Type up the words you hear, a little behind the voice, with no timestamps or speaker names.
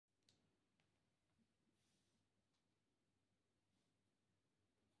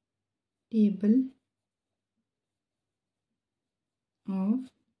table of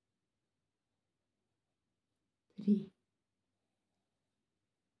 3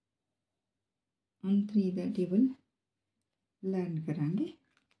 on 3 का table learn करांगे।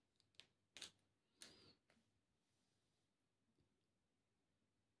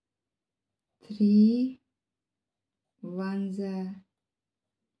 3 1s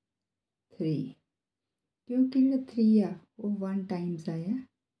 3 क्योंकि जो 3 आ वो 1 टाइम्स आया।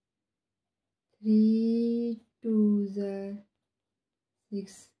 3 2s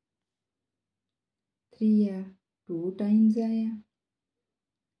 6 3 आ 2 टाइम्स आया।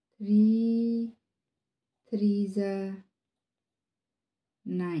 3 3s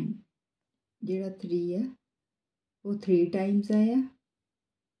 9 जेड़ा 3 आ वो 3 टाइम्स आया।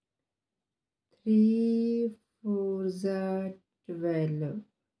 3 4s 12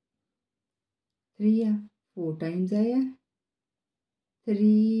 3 आ 4 टाइम्स आया।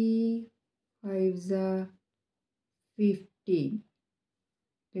 3 5s 15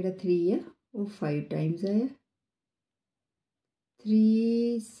 जेड़ा 3 आ वो 5 टाइम्स आया।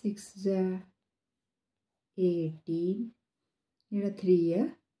 3 6s 18 जेड़ा 3 आ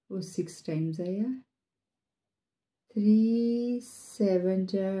वो 6 टाइम्स आया। 3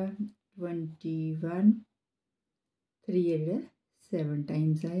 7s 21 3 जेड़ा 7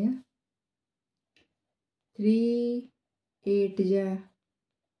 टाइम्स आया। 3 8s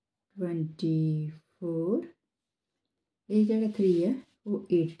 24 ये जेड़ा 3 आ वो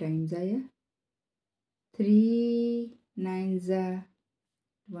 8 टाइम्स आया। 3 9s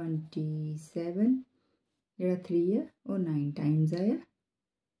 27 जेड़ा 3 आ वो 9 टाइम्स आया।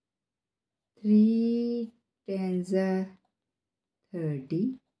 3 10s 30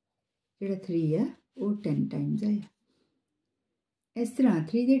 जेड़ा 3 आ वो 10 टाइम्स आया। इस तरह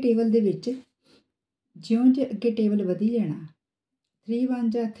 3 के टेबल दे विच ज्यों जे अगे टेबल वधी जाना। 3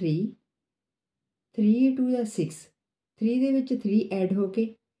 1s 3 3 2s 6 3 दे विच 3 ऐड होके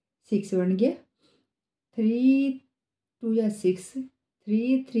 6 बन गया। 3 2s 6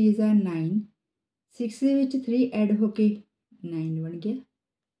 3 3s 9 6 दे विच 3 ऐड होके 9 बन गया।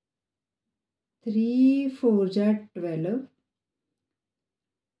 3 4s 12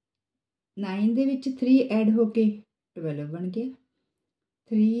 9 दे विच 3 ऐड होके 12 बन गया।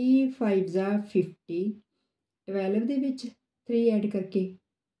 3 5s 50 12 दे विच 3 ऐड करके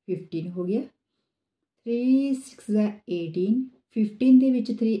 15 हो गया। 3 6s 18 15 दे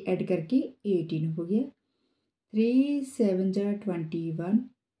विच 3 ऐड करके 18 हो गया। 3 7s 21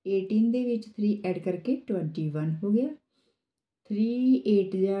 18 दे विच 3 ऐड करके 21 हो गया। 3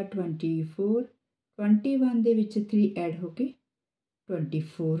 8s 24 21 दे विच 3 ऐड होके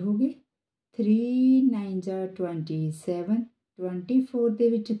 24 हो गए। 3 9s 27 24 दे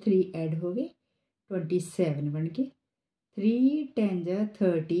विच 3 ऐड हो गए 27 बन गए। 3 10s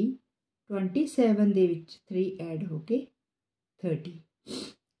 30 27 दे विच 3 ऐड होके 30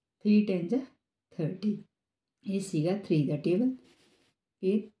 3 10s 30 ये सीगा 3 का टेबल।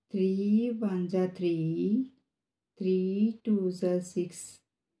 फिर 3 1s 3 3 2s 6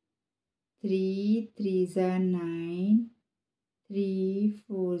 3 3s 9 3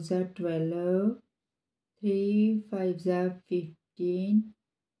 4s 12 3 5s 15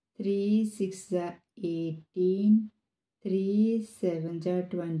 3 6s 18 3 7s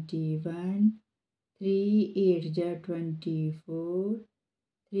 21 3 8s 24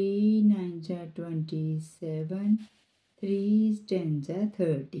 3 9s 27 3 10s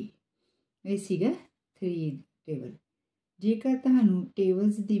 30 ਇਹ ਸੀਗਾ 3 ਟੇਬਲ। ਜੇਕਰ ਤੁਹਾਨੂੰ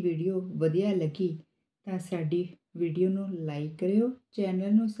ਟੇਬਲਸ ਦੀ ਵੀਡੀਓ ਵਧੀਆ ਲੱਗੀ ਤਾਂ ਸਾਡੀ ਵੀਡੀਓ ਨੂੰ ਲਾਈਕ ਕਰਿਓ,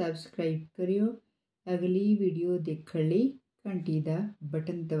 ਚੈਨਲ ਨੂੰ ਸਬਸਕ੍ਰਾਈਬ ਕਰਿਓ। ਅਗਲੀ ਵੀਡੀਓ ਦੇਖਣ ਲਈ ਘੰਟੀ ਦਾ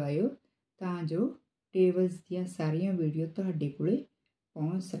ਬਟਨ ਦਬਾਇਓ ਤਾਂ ਜੋ ਟੇਬਲਸ ਦੀਆਂ ਸਾਰੀਆਂ ਵੀਡੀਓ ਤੁਹਾਡੇ ਕੋਲੇ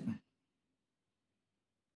ਪਹੁੰਚ ਸਕਣ।